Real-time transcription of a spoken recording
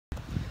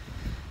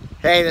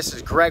Hey, this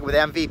is Greg with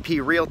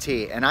MVP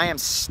Realty, and I am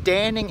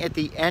standing at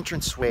the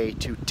entranceway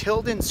to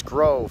Tildens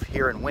Grove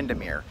here in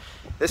Windermere.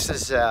 This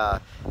is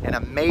an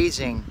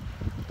amazing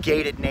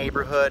gated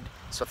neighborhood.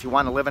 So if you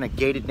want to live in a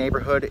gated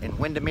neighborhood in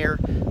Windermere,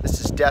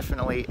 this is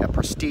definitely a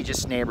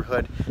prestigious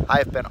neighborhood. I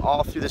have been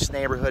all through this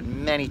neighborhood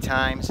many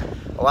times.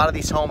 A lot of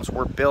these homes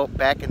were built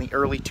back in the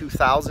early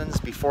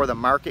 2000s before the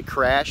market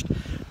crashed,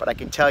 but I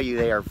can tell you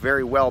they are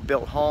very well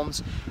built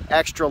homes,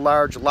 extra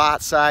large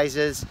lot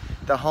sizes.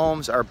 The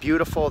homes are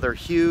beautiful, they're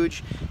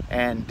huge,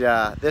 and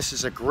this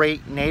is a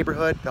great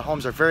neighborhood. The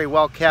homes are very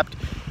well kept.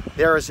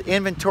 There is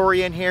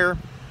inventory in here.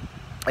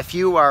 If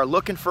you are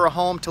looking for a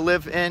home to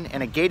live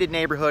in a gated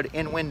neighborhood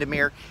in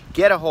Windermere,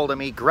 get a hold of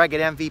me, Greg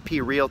at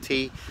MVP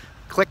Realty.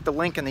 Click the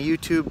link in the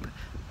YouTube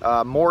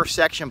more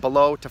section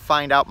below to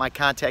find out my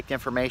contact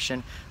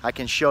information. I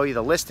can show you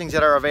the listings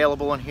that are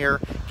available in here,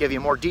 give you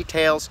more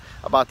details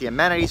about the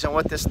amenities and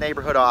what this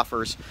neighborhood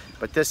offers.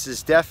 But this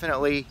is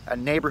definitely a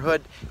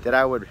neighborhood that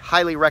I would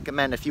highly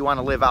recommend if you want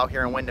to live out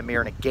here in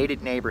Windermere in a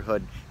gated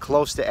neighborhood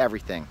close to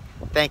everything.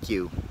 Thank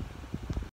you.